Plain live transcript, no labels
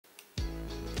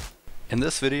In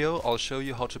this video I'll show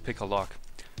you how to pick a lock.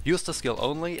 Use the skill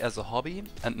only as a hobby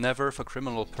and never for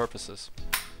criminal purposes.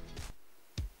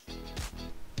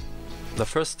 The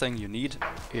first thing you need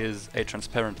is a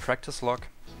transparent practice lock,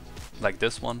 like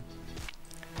this one,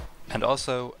 and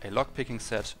also a lockpicking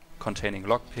set containing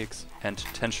lockpicks and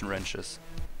tension wrenches.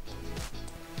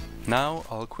 Now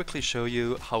I'll quickly show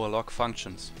you how a lock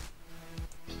functions.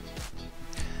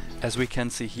 As we can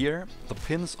see here, the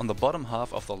pins on the bottom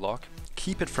half of the lock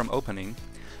keep it from opening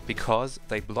because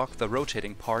they block the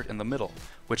rotating part in the middle,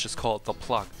 which is called the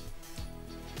plug.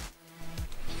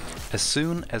 As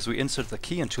soon as we insert the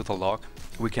key into the lock,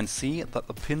 we can see that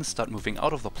the pins start moving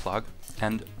out of the plug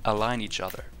and align each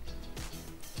other.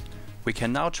 We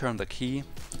can now turn the key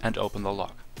and open the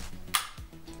lock.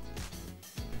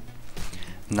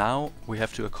 Now we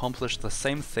have to accomplish the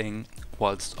same thing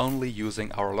whilst only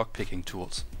using our lockpicking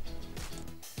tools.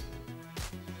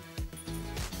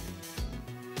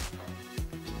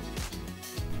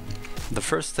 The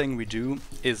first thing we do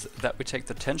is that we take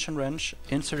the tension wrench,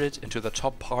 insert it into the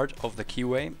top part of the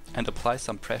keyway and apply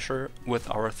some pressure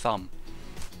with our thumb.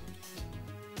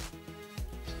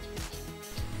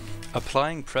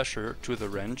 Applying pressure to the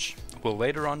wrench will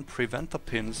later on prevent the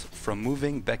pins from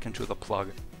moving back into the plug.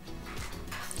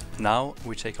 Now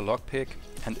we take a lockpick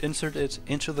and insert it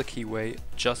into the keyway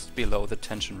just below the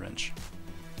tension wrench.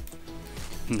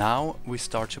 Now we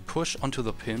start to push onto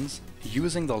the pins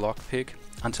using the lockpick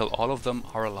until all of them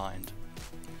are aligned.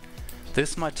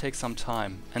 This might take some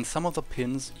time, and some of the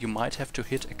pins you might have to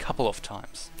hit a couple of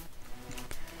times.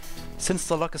 Since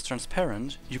the lock is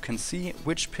transparent, you can see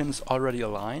which pins already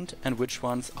aligned and which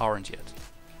ones aren't yet.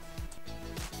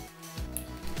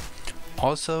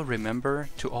 Also remember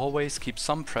to always keep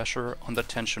some pressure on the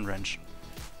tension wrench.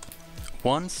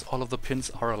 Once all of the pins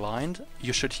are aligned,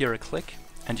 you should hear a click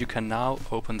and you can now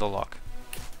open the lock.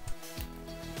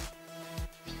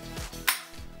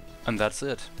 And that's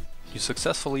it. You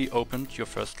successfully opened your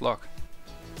first lock.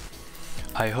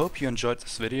 I hope you enjoyed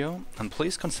this video and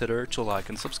please consider to like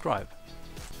and subscribe.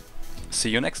 See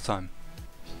you next time.